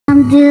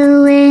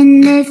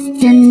doing this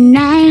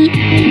tonight.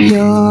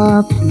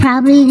 You're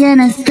probably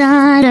gonna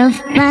start a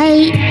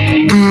fight.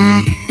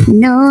 I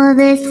know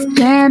this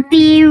can't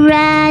be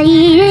right.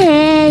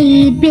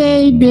 Hey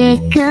baby,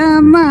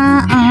 come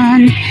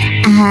on.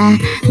 I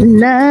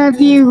love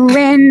you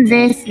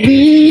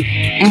endlessly,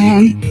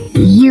 and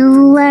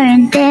you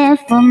weren't there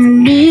for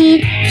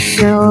me.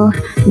 So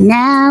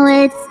now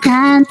it's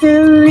time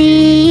to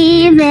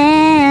leave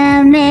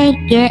and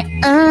make it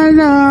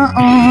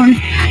alone.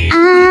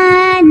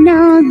 I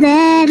know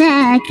that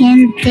I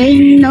can't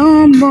take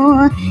no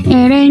more.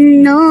 It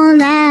ain't no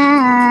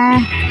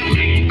lie.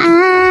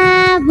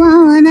 I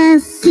wanna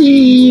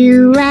see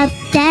you out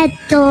that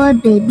door,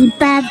 baby,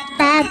 bye,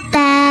 bye,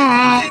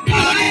 bye.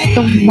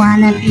 Don't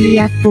wanna be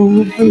a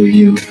fool for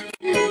you.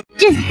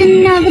 Just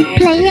another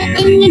player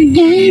in your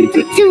game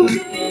for two.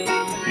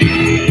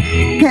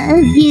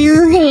 Cause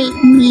you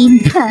hate me,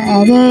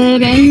 but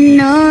it ain't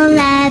no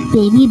lie,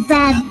 baby,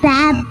 bye,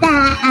 bye,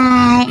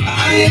 bye.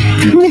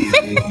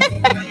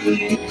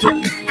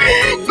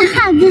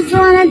 I just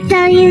wanna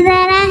tell you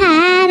that I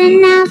had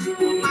enough.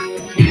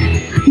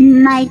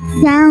 Might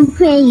sound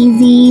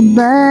crazy,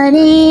 but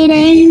it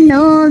ain't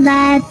no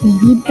lie,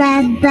 baby,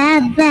 bye,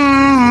 bye,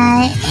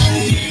 bye.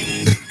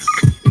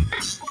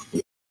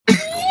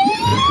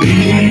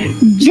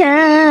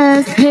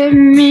 Just hit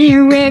me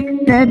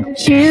with the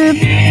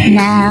truth.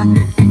 Now,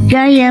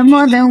 girl, you're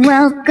more than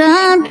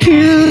welcome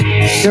to.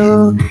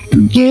 So,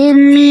 give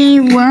me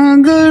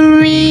one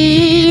good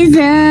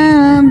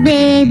reason,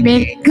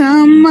 baby,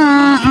 come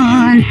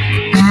on.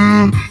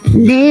 I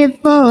live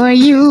for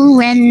you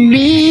and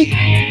me,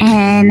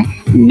 and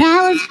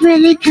now it's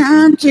really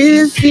come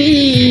to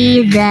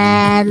see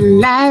that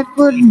life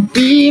would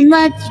be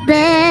much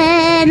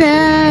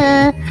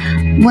better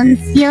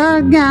once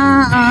you're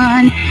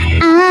gone.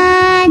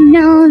 I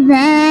know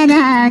that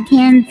I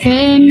can't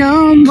say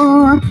no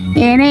more.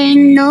 It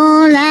ain't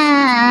no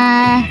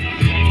lie.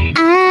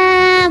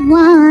 I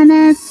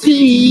wanna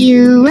see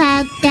you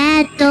out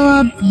that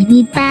door,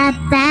 baby, bye,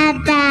 bye,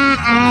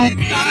 bye.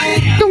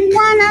 Don't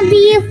wanna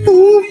be a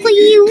fool for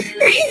you.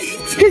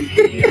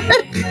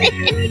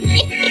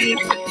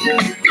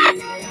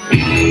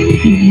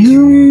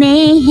 You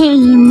may hate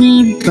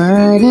me,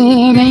 but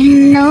it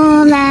ain't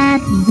no lie,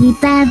 baby,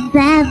 bye,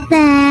 bye,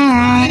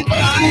 bye.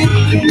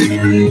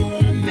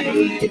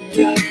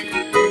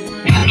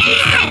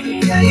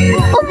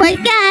 Oh my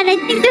god, I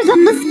think there's a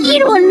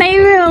mosquito in my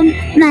room.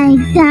 Might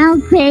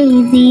sound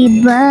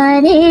crazy,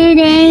 but it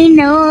ain't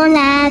no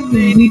lie,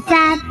 baby,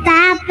 bye,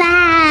 bye,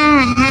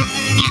 bye.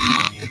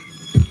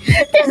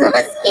 There's a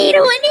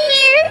mosquito in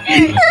here.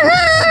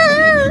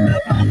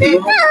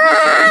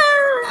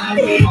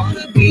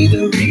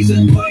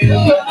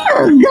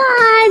 Oh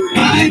god,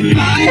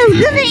 it's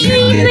gonna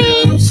eat me.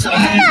 No.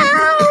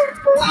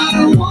 I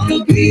don't wanna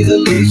be the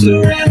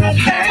loser and I've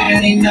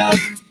had enough.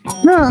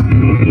 Look,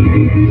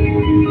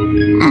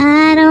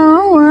 I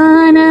don't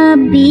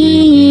wanna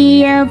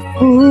be a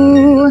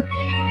fool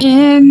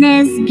in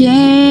this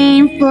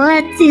game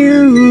for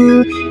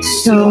two,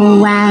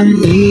 so I'm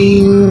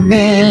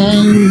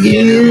leaving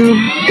you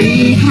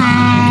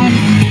behind.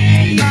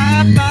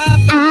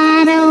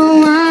 I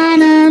don't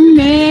wanna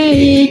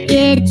make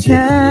it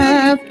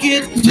tough,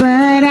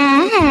 but I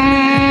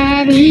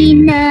had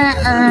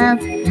enough.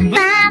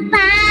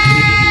 Bye-bye.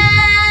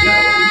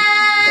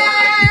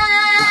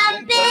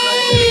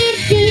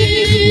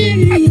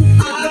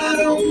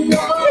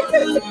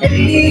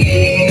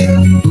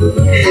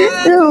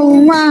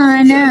 Don't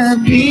wanna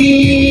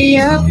be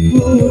a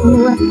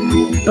fool,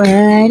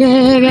 but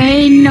it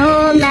ain't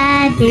no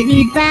lie,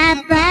 baby, bye,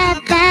 bye,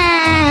 bye.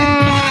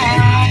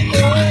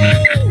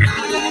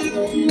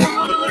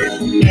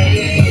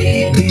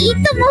 Eat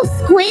the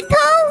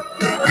mosquito?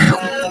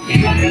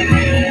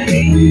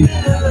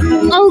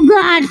 Oh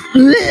god.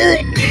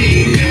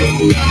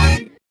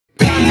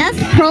 That's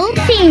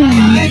protein.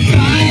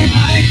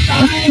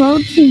 That's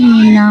protein,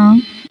 you know.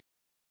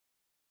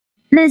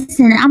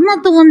 Listen, I'm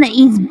not the one that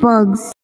eats bugs.